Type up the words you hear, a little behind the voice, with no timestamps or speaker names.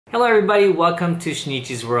Hello everybody, welcome to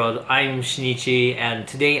Shinichi's World. I'm Shinichi and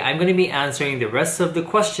today I'm going to be answering the rest of the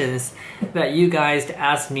questions that you guys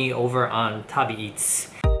asked me over on TabiEats.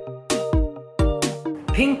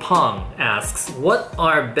 Ping Pong asks, what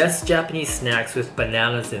are best Japanese snacks with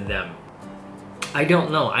bananas in them? I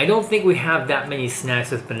don't know. I don't think we have that many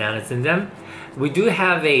snacks with bananas in them. We do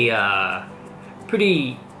have a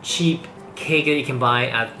pretty cheap cake that you can buy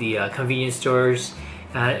at the convenience stores.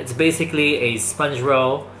 It's basically a sponge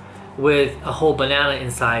roll with a whole banana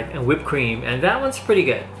inside and whipped cream, and that one's pretty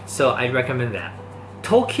good, so I'd recommend that.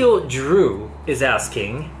 Tokyo Drew is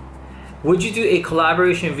asking, would you do a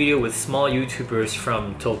collaboration video with small YouTubers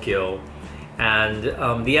from Tokyo?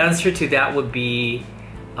 And the answer to that would be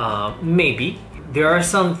maybe. There are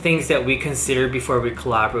some things that we consider before we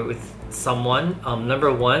collaborate with someone.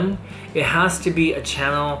 Number one, it has to be a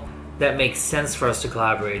channel that makes sense for us to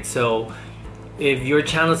collaborate. So if your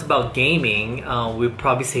channel is about gaming, we'd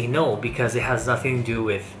probably say no because it has nothing to do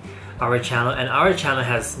with our channel, and our channel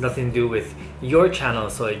has nothing to do with your channel,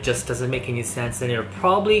 so it just doesn't make any sense and it'll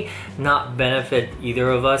probably not benefit either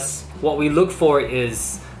of us. What we look for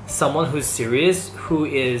is someone who's serious, who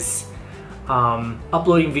is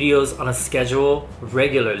uploading videos on a schedule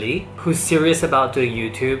regularly, who's serious about doing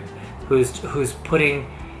YouTube, who's putting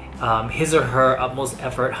his or her utmost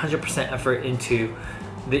effort, 100% effort into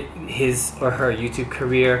his or her YouTube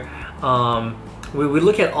career. We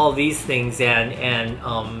look at all these things and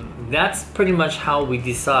that's pretty much how we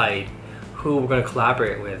decide who we're going to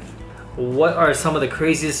collaborate with. What are some of the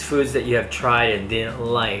craziest foods that you have tried and didn't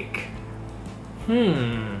like?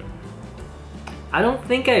 I don't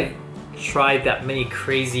think I've tried that many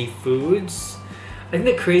crazy foods. I think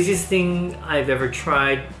the craziest thing I've ever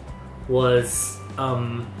tried was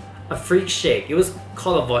a freak shake. It was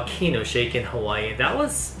called a volcano shake in Hawaii. That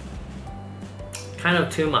was kind of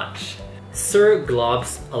too much. Sir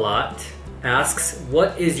Globs a lot asks,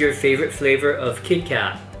 what is your favorite flavor of Kit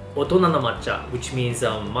Kat? Otono no matcha, which means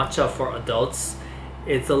matcha for adults.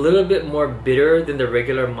 It's a little bit more bitter than the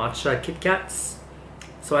regular matcha Kit Kats,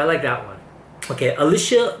 so I like that one. Okay,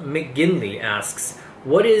 Alicia McGinley asks,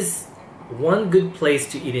 what is one good place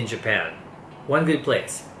to eat in Japan? One good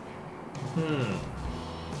place.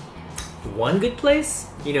 One good place?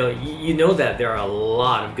 You know that there are a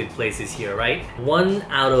lot of good places here, right? One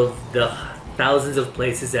out of the thousands of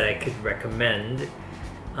places that I could recommend,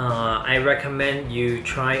 I recommend you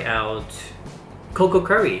try out Coco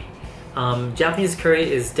Curry. Japanese curry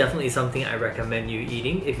is definitely something I recommend you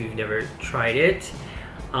eating if you've never tried it.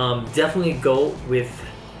 Definitely go with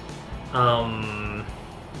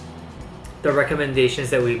the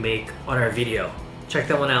recommendations that we make on our video. Check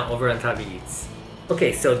that one out over on TabiEats.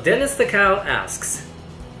 Okay, so Dennis the Cow asks,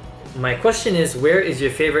 my question is, where is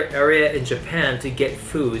your favorite area in Japan to get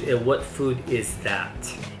food, and what food is that?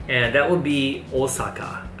 And that would be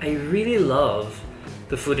Osaka. I really love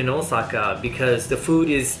the food in Osaka because the food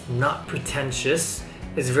is not pretentious.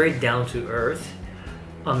 It's very down to earth.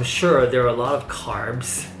 I'm sure there are a lot of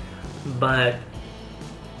carbs, but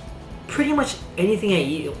pretty much anything I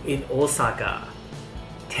eat in Osaka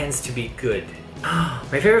tends to be good.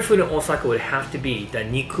 My favorite food in Osaka would have to be the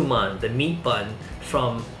nikuman, the meat bun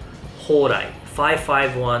from Horai,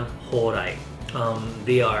 551 Horai.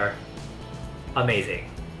 They are amazing.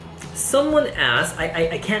 Someone asked,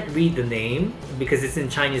 I can't read the name because it's in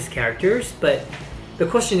Chinese characters, but the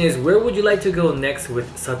question is, where would you like to go next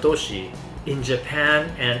with Satoshi in Japan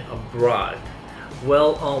and abroad?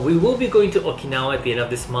 Well, we will be going to Okinawa at the end of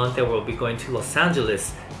this month, and we'll be going to Los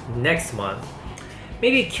Angeles next month.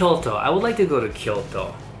 Maybe Kyoto. I would like to go to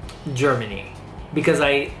Kyoto, Germany, because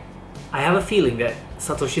I have a feeling that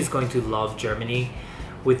Satoshi is going to love Germany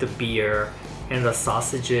with the beer and the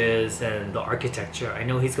sausages and the architecture. I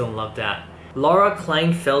know he's going to love that. Laura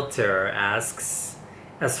Kleinfelter asks,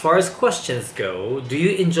 as far as questions go, do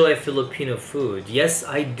you enjoy Filipino food? Yes,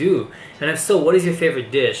 I do. And if so, what is your favorite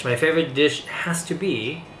dish? My favorite dish has to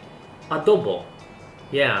be adobo.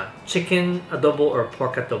 Yeah, chicken adobo or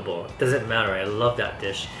pork adobo. Doesn't matter, I love that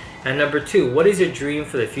dish. And number two, what is your dream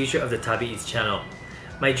for the future of the TabiEats channel?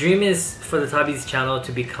 My dream is for the TabiEats channel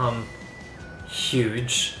to become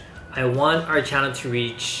huge. I want our channel to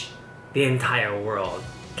reach the entire world.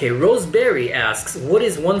 Okay, Roseberry asks, what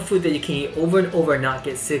is one food that you can eat over and over and not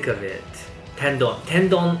get sick of it? Tendon.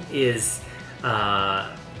 Tendon is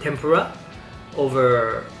tempura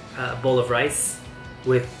over a bowl of rice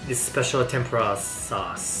with this special tempura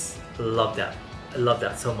sauce. Love that. I love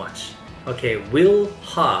that so much. Okay, Will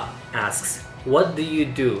Ha asks, what do you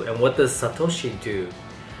do and what does Satoshi do?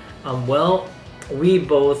 Well, we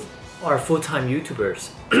both are full-time YouTubers.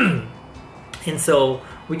 And so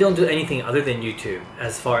We don't do anything other than YouTube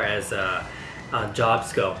as far as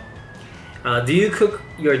jobs go. Do you cook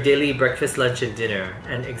your daily breakfast, lunch, and dinner?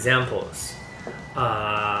 And examples.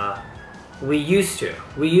 We used to.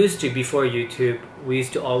 Before YouTube. We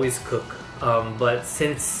used to always cook. But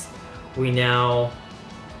since we now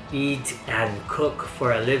eat and cook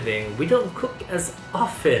for a living, we don't cook as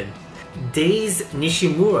often. Days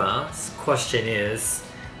Nishimura's question is,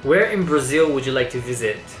 where in Brazil would you like to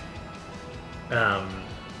visit?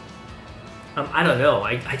 I don't know.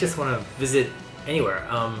 I just want to visit anywhere.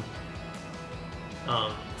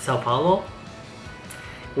 Sao Paulo?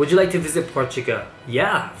 Would you like to visit Portugal?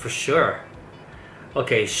 Yeah, for sure.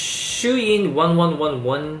 Okay,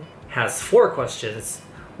 Shuyin1111 has 4 questions.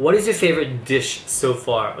 What is your favorite dish so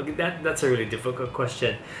far? Okay, that's a really difficult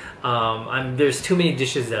question. There's too many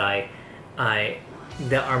dishes that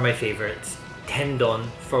that are my favorites.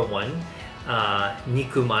 Tendon for one,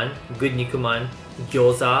 nikuman, good nikuman,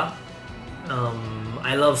 gyoza.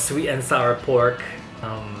 I love sweet and sour pork,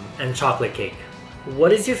 and chocolate cake.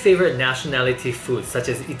 What is your favorite nationality food, such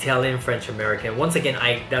as Italian, French, American? Once again,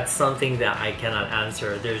 that's something that I cannot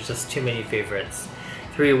answer. There's just too many favorites.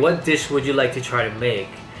 3. What dish would you like to try to make?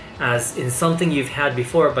 As in something you've had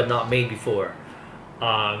before but not made before.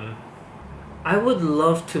 I would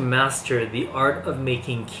love to master the art of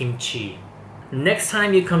making kimchi. Next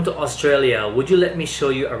time you come to Australia, would you let me show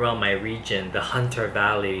you around my region, the Hunter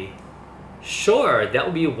Valley? Sure, that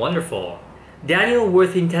would be wonderful. Daniel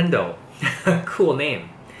Worthingtendo. Cool name.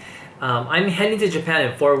 I'm heading to Japan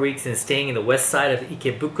in 4 weeks and staying in the west side of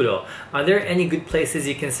Ikebukuro. Are there any good places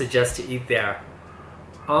you can suggest to eat there?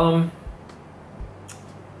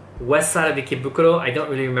 West side of Ikebukuro, I don't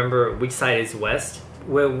really remember which side is west.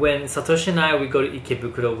 When Satoshi and I, we go to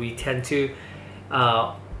Ikebukuro, we tend to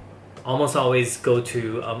almost always go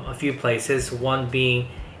to a few places. One being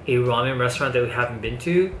a ramen restaurant that we haven't been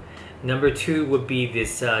to. Number 2 would be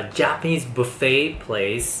this Japanese buffet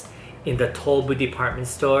place in the Tobu department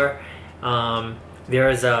store. There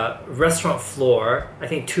is a restaurant floor, I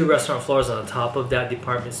think 2 restaurant floors on the top of that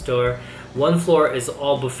department store. One floor is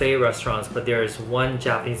all buffet restaurants, but there is one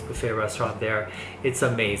Japanese buffet restaurant there. It's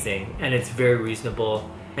amazing and it's very reasonable.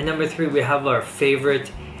 And number 3, we have our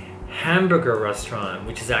favorite hamburger restaurant,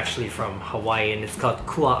 which is actually from Hawaii, and it's called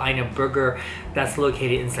Kua'aina Burger. That's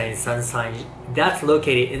located inside Sunshine. That's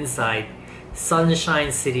located inside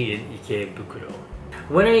Sunshine City in Ikebukuro.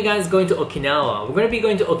 When are you guys going to Okinawa? We're going to be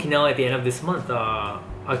going to Okinawa at the end of this month,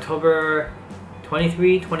 October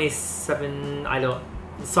 23, 27.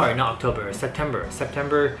 Sorry, not October. September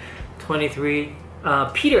 23.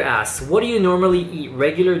 Peter asks, what do you normally eat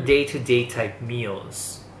regular day-to-day type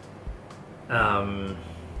meals?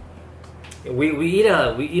 We eat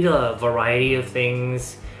a variety of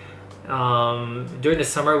things. During the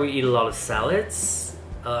summer, we eat a lot of salads,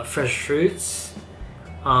 fresh fruits,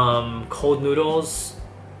 cold noodles,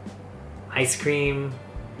 ice cream.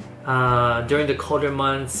 During the colder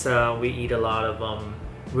months, we eat a lot of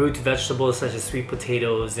root vegetables such as sweet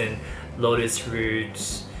potatoes and lotus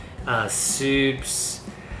roots, soups.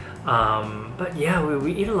 But yeah,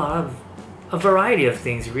 we eat a variety of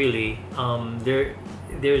things really.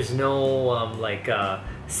 There's no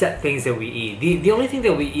set things that we eat. The only thing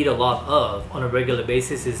that we eat a lot of on a regular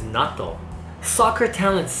basis is natto. Soccer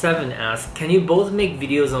Talent 7 asks, can you both make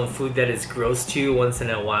videos on food that is gross to you once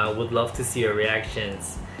in a while? Would love to see your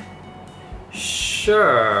reactions.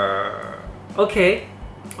 Sure. Okay.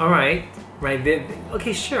 Alright. Right.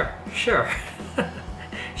 Okay, sure. Sure.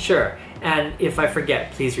 And if I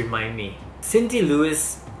forget, please remind me. Cindy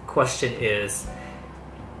Lewis' question is,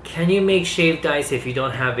 can you make shaved ice if you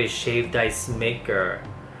don't have a shaved ice maker?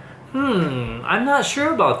 I'm not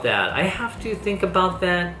sure about that. I have to think about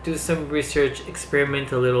that, do some research,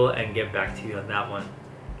 experiment a little, and get back to you on that one.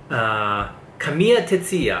 Kamiya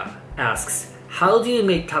Tetsuya asks, how do you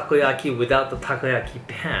make takoyaki without the takoyaki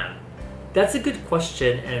pan? That's a good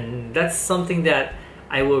question, and that's something that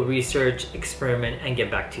I will research, experiment, and get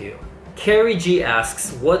back to you. Carrie G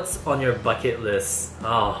asks, what's on your bucket list?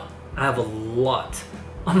 Oh, I have a lot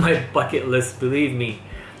on my bucket list, believe me.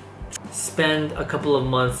 Spend a couple of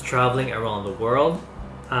months traveling around the world,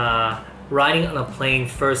 riding on a plane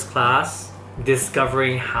first class,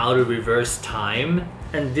 discovering how to reverse time,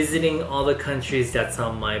 and visiting all the countries that's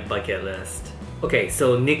on my bucket list. Okay,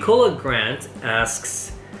 so Nicola Grant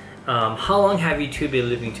asks, how long have you two been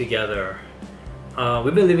living together?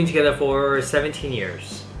 We've been living together for 17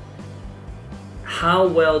 years. How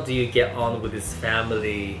well do you get on with his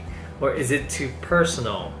family? Or is it too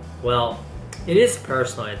personal? Well, it is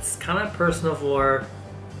personal. It's kind of personal for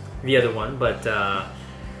the other one, but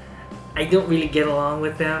I don't really get along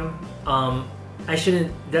with them. I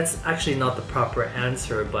shouldn't, that's actually not the proper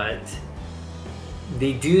answer, but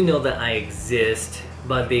they do know that I exist,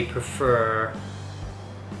 but they prefer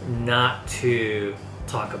not to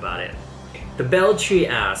talk about it. The Bell Tree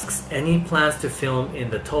asks, any plans to film in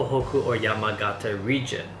the Tohoku or Yamagata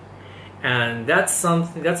region? And that's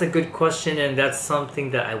a good question, and that's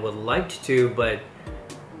something that I would like to do, but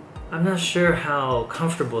I'm not sure how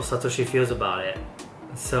comfortable Satoshi feels about it.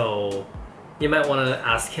 So you might want to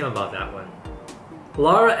ask him about that one.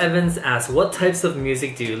 Laura Evans asks, what types of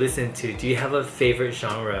music do you listen to? Do you have a favorite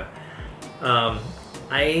genre?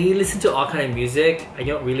 I listen to all kinds of music. I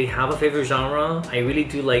don't really have a favorite genre. I really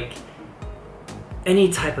do like any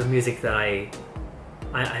type of music that I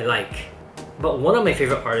like. But one of my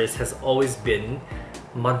favorite artists has always been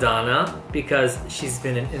Madonna, because she's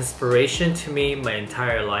been an inspiration to me my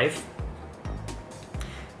entire life.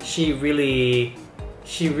 She really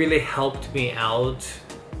helped me out,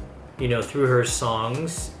 you know, through her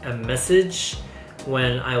songs and message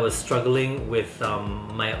when I was struggling with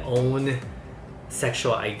my own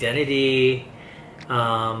sexual identity,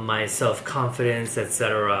 my self-confidence,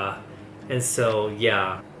 etc. And so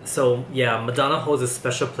yeah, Madonna holds a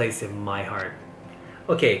special place in my heart.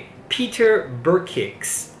 Okay, Peter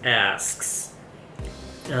Burkix asks,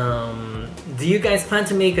 do you guys plan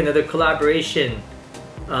to make another collaboration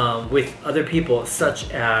with other people such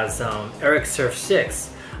as Eric Surf 6?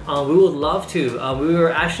 We would love to. We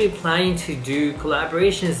were actually planning to do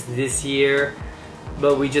collaborations this year,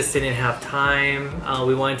 but we just didn't have time.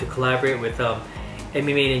 We wanted to collaborate with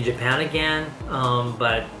Emmy Made in Japan again,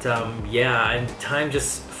 yeah, and time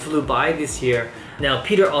just flew by this year. Now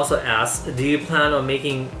Peter also asks, do you plan on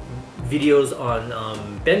making videos on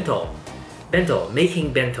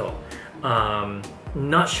making bento?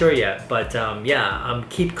 Not sure yet, but yeah,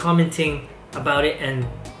 keep commenting about it, and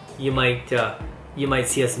you might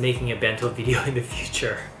see us making a bento video in the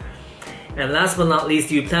future. And last but not least,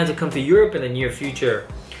 do you plan to come to Europe in the near future?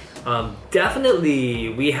 Definitely.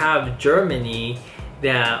 We have Germany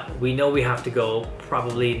that we know we have to go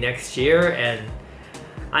probably next year, and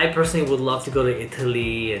I personally would love to go to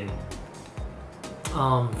Italy and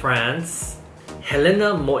France.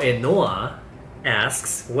 Helena Moenoa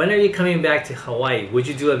asks, when are you coming back to Hawaii? Would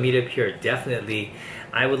you do a meetup here? Definitely.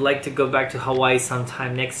 I would like to go back to Hawaii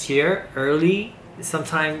sometime next year,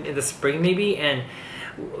 sometime in the spring maybe, and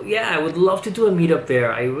yeah, I would love to do a meetup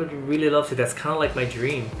there. I would really love to. That's kind of like my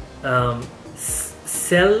dream.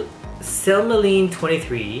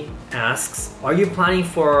 Selmaline23 asks, are you planning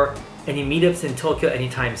for any meetups in Tokyo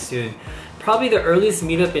anytime soon? Probably the earliest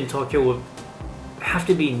meetup in Tokyo would have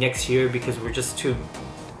to be next year, because we're just too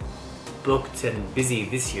booked and busy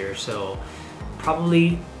this year. So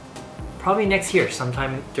probably next year,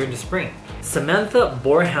 sometime during the spring. Samantha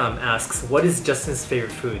Borham asks, what is Justin's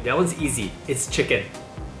favorite food? That one's easy. It's chicken.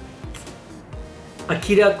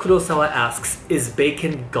 Akira Kurosawa asks, is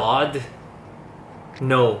bacon God?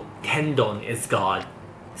 No, tendon is God.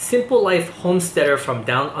 Simple Life Homesteader from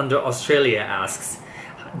Down Under Australia asks,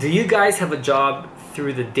 do you guys have a job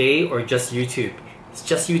through the day or just YouTube? It's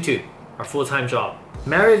just YouTube, our full-time job.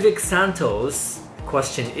 Marivic Santos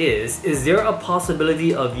question is there a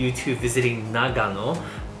possibility of you two visiting Nagano,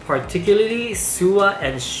 particularly Suwa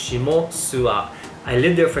and Shimo Suwa? I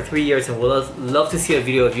lived there for 3 years and would love to see a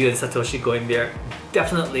video of you and Satoshi going there.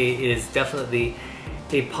 Definitely, it is definitely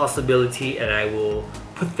a possibility, and I will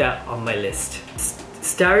put that on my list.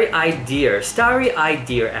 Starry-Eyed Deer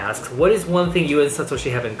asks, what is one thing you and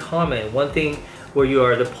Satoshi have in common? One thing where you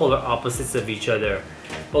are the polar opposites of each other.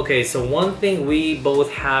 Okay, so one thing we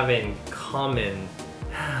both have in common,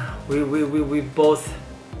 we both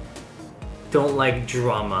don't like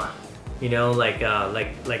drama, you know, like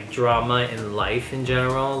drama in life in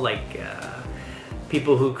general, like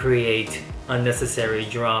people who create unnecessary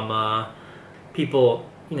drama, people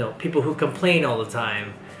who complain all the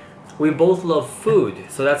time. We both love food,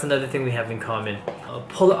 so that's another thing we have in common.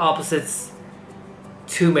 Polar opposites,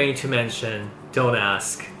 too many to mention, don't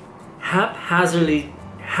ask. Haphazardly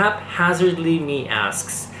Me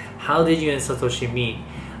asks, how did you and Satoshi meet?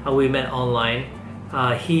 We met online.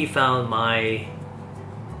 He found my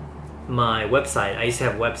website. I used to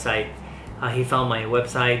have a website. He found my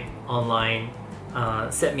website online,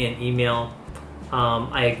 sent me an email.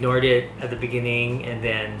 I ignored it at the beginning, and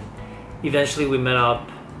then eventually we met up,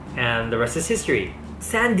 and the rest is history.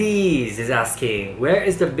 Sandy's is asking, where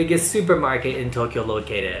is the biggest supermarket in Tokyo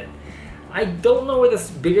located? I don't know where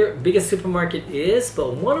the biggest supermarket is,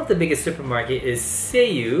 but one of the biggest supermarket is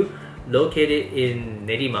Seiyu, located in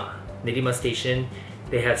Nerima Station.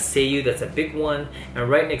 They have Seiyu, that's a big one, and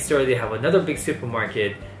right next door they have another big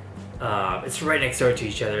supermarket It's right next door to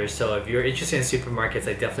each other, so if you're interested in supermarkets,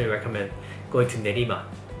 I definitely recommend going to Nerima.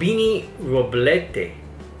 Bini Roblete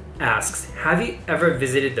asks, have you ever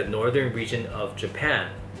visited the northern region of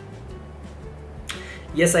Japan?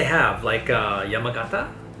 Yes, I have, like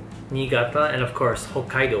Yamagata, Niigata, and of course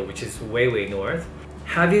Hokkaido, which is way north.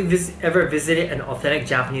 Have you ever visited an authentic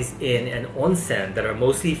Japanese inn and onsen that are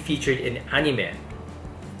mostly featured in anime?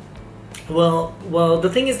 Well, the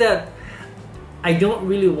thing is that I don't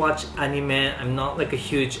really watch anime. I'm not like a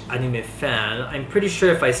huge anime fan. I'm pretty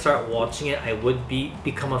sure if I start watching it, I would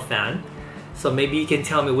become a fan. So maybe you can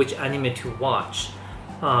tell me which anime to watch.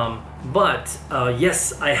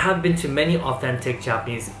 Yes, I have been to many authentic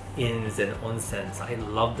Japanese inns and onsens. I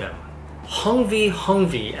love them.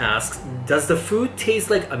 Hungvi asks, does the food taste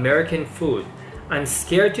like American food? I'm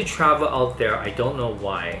scared to travel out there. I don't know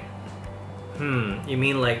why. You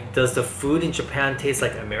mean like, does the food in Japan taste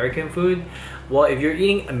like American food? Well, if you're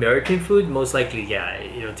eating American food, most likely, yeah,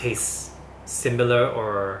 it'll taste similar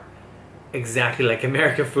or exactly like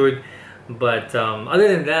American food. But other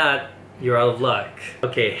than that, you're out of luck.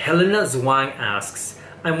 Okay, Helena Zwang asks,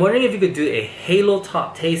 I'm wondering if you could do a Halo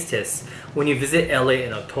Top taste test when you visit LA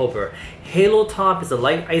in October. Halo Top is a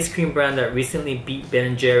light ice cream brand that recently beat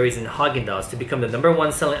Ben & Jerry's and Haagen-Dazs to become the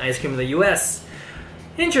 #1 selling ice cream in the US.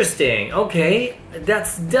 Interesting. Okay,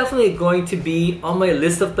 that's definitely going to be on my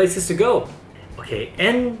list of places to go. Okay,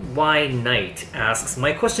 NY Knight asks,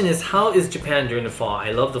 my question is, how is Japan during the fall?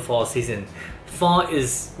 I love the fall season. Fall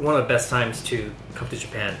is one of the best times to come to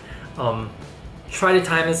Japan. Try to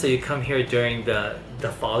time it so you come here during the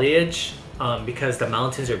foliage, because the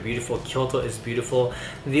mountains are beautiful. Kyoto is beautiful.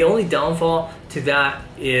 The only downfall to that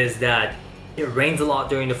is that it rains a lot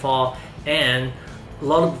during the fall, and a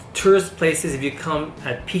lot of tourist places, if you come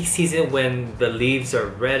at peak season when the leaves are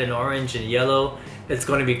red and orange and yellow, it's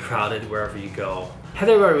going to be crowded wherever you go.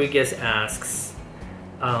 Heather Rodriguez asks,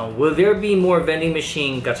 will there be more vending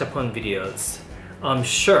machine gachapon videos?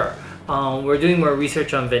 Sure. We're doing more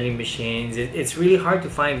research on vending machines. It's really hard to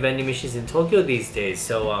find vending machines in Tokyo these days,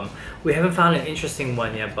 so we haven't found an interesting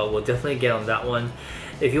one yet, but we'll definitely get on that one.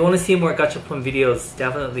 If you want to see more gachapon videos,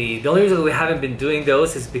 definitely. The only reason we haven't been doing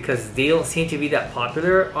those is because they don't seem to be that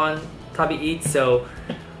popular on TabiEats, so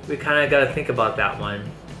we kind of got to think about that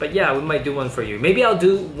one. But yeah, we might do one for you. Maybe I'll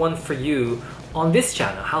do one for you on this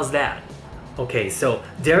channel. How's that? Okay, so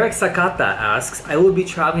Derek Sakata asks, I will be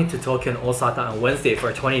traveling to Tokyo and Osaka on Wednesday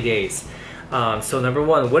for 20 days. So number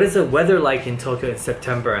one, what is the weather like in Tokyo in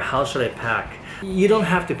September? How should I pack? You don't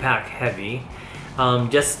have to pack heavy.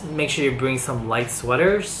 Just make sure you bring some light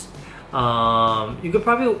sweaters. You could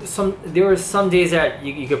probably, there were some days that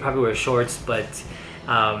you could probably wear shorts, but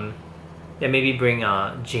yeah, maybe bring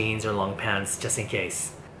jeans or long pants just in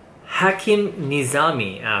case. Hakim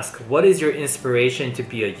Nizami asks, what is your inspiration to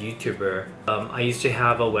be a YouTuber? I used to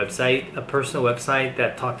have a website, a personal website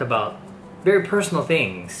that talked about very personal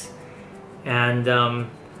things, and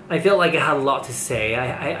I felt like I had a lot to say.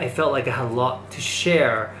 I felt like I had a lot to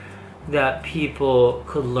share that people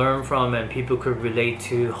could learn from and people could relate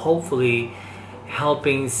to, hopefully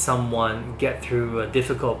helping someone get through a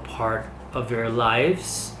difficult part of their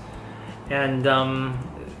lives. And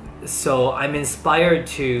so I'm inspired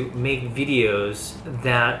to make videos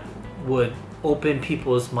that would open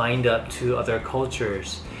people's mind up to other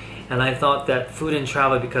cultures. And I thought that food and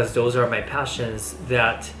travel, because those are my passions,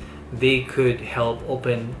 that they could help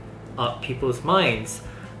open up people's minds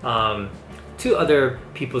to other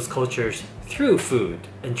people's cultures through food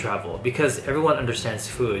and travel, because everyone understands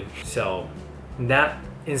food. So that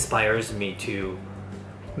inspires me to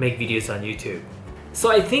make videos on YouTube. So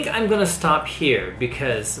I think I'm gonna stop here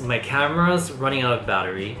because my camera's running out of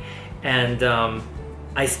battery, and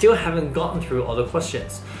I still haven't gotten through all the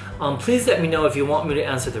questions. Please let me know if you want me to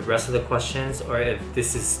answer the rest of the questions, or if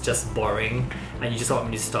this is just boring and you just want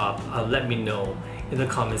me to stop. Let me know in the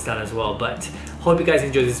comments down as well. But hope you guys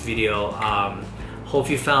enjoyed this video. Hope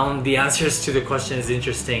you found the answers to the questions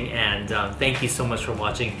interesting, and thank you so much for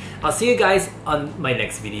watching. I'll see you guys on my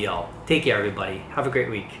next video. Take care, everybody. Have a great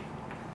week.